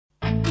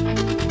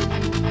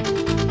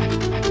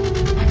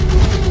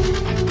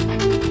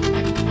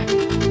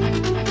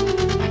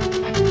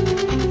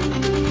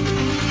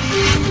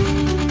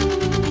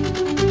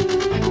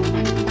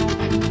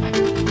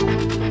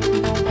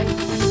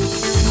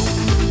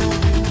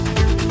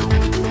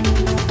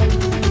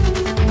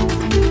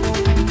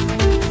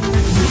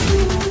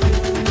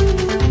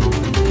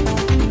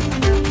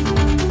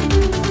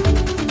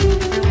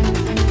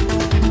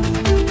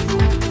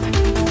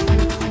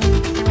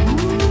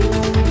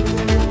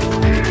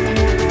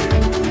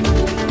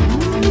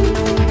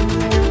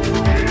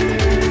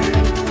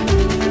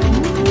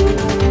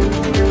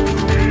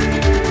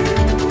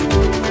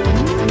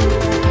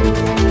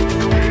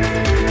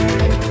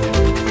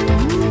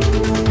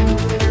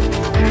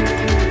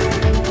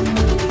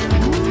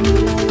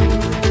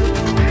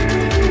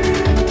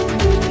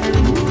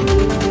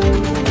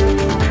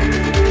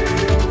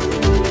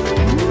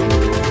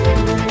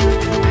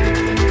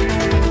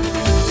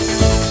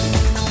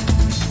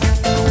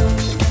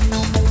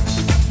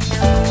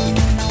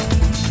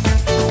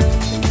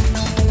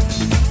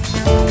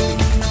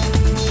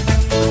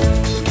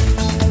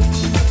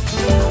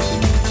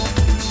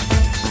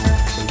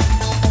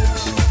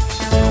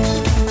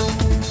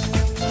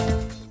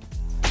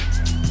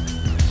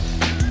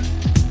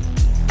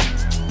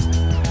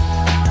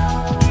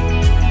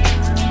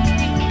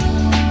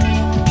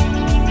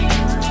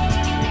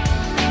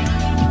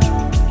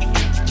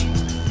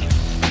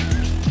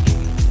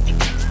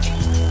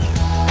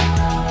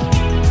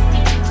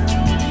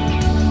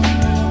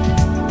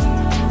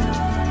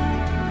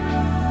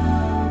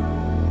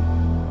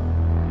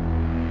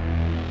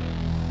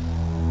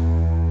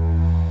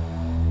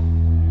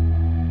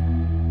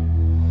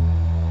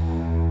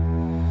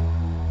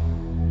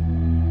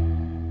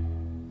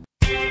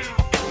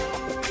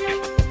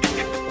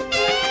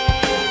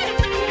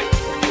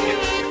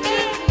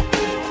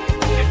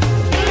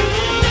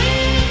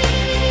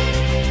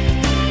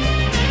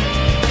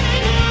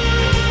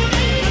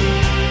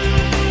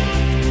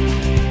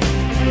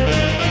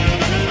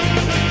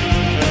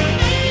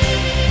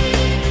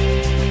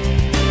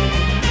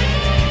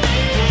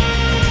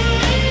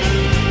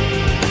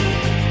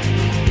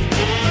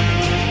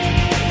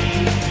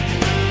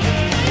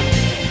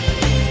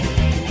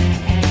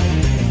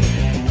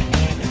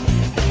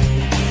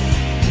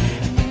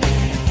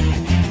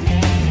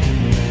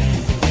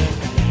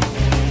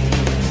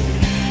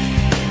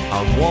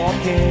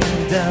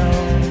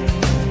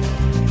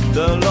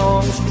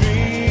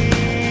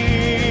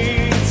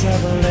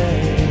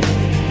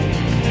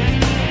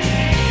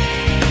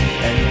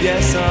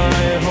Yes, I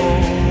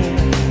hope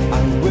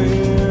I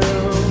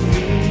will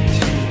meet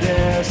you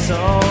there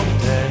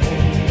someday.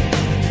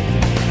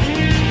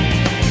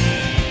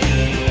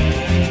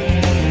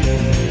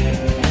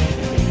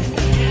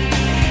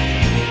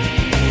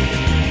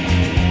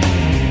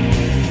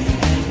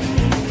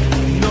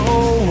 No,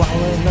 I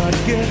will not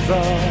give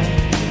up.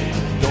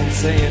 Don't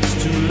say it's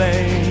too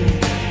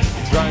late.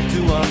 Try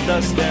to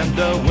understand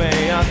the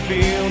way I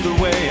feel, the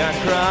way I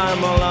cry,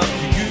 my love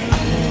to you. I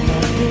will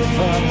not give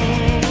up.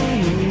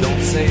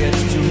 Don't say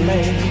it's too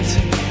late.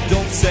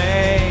 Don't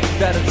say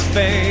that it's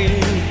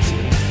fate.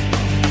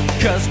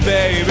 'Cause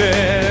baby,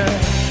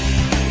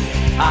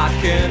 I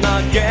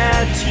cannot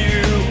get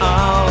you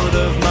out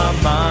of my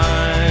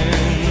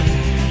mind.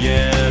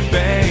 Yeah,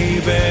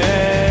 baby,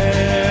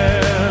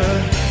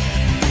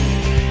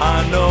 I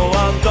know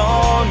I've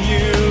done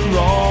you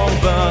wrong,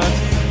 but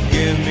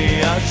give me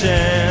a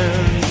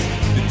chance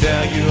to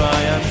tell you I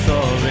am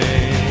sorry.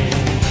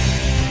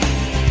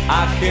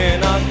 I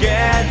cannot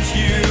get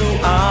you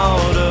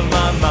out of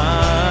my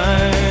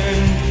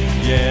mind.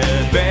 Yeah,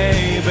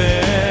 baby,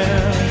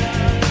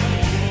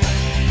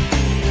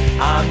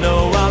 I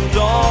know I've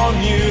done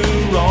you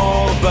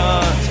wrong,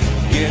 but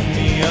give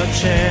me a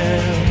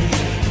chance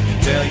to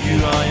tell you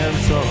I am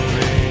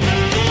sorry.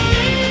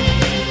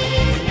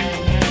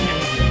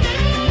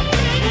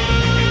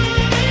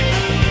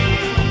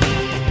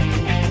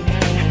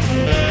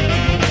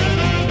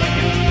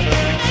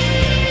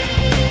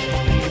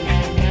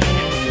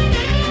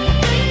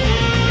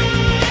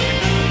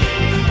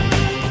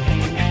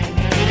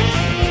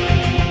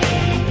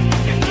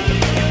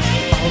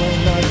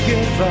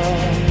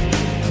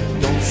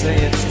 Don't say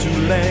it's too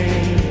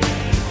late.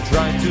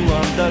 Try to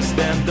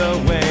understand the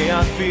way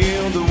I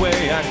feel, the way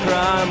I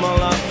cry, my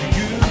love to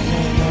you. I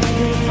will not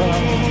give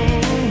up.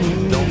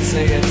 Don't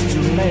say it's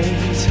too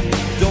late.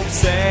 Don't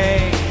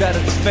say that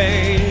it's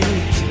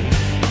fate.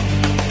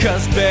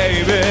 'Cause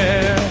baby,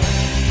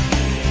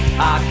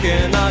 I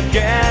cannot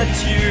get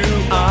you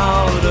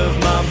out of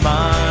my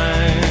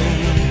mind.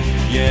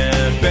 Yeah,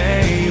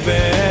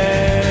 baby,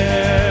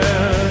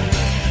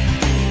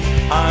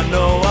 I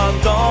know I've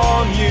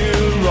done you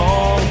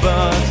wrong,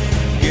 but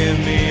give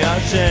me a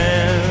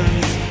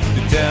chance to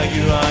tell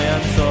you I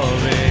am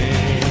sorry.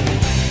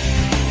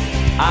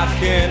 I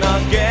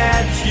cannot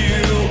get you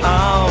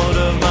out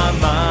of my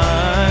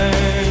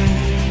mind.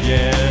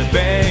 Yeah,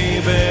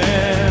 baby,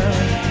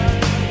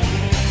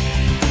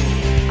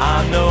 I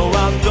know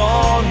I've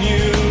done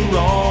you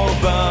wrong,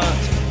 but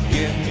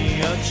give me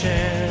a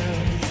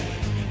chance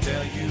to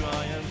tell you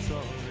I am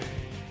sorry.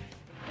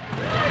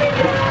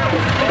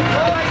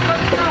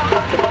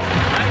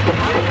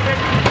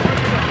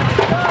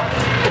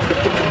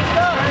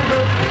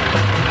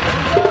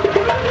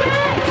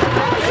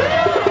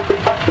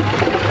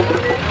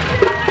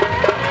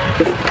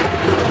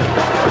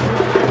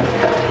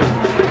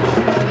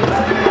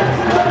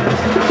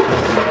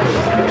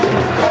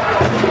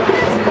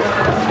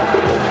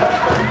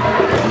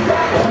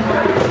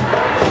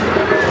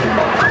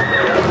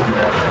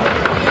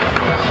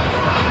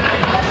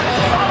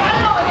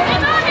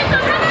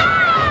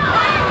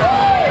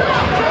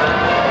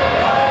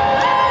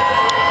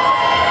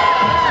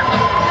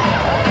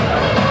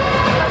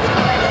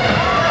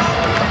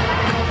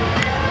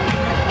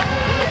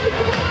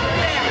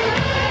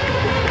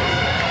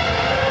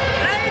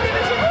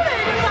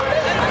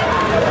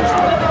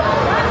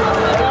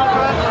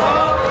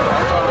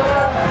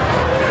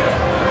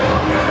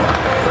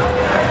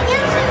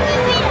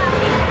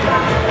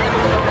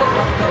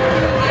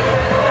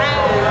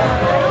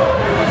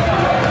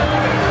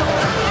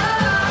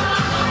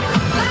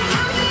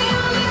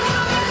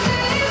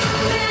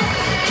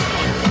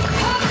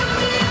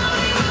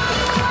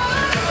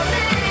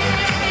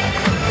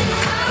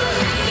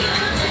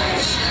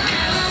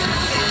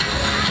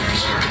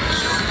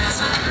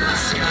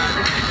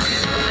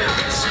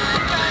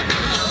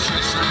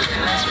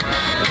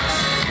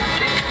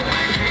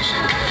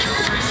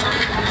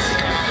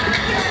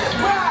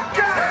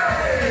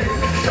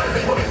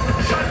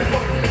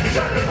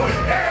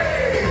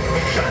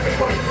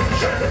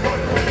 Shut the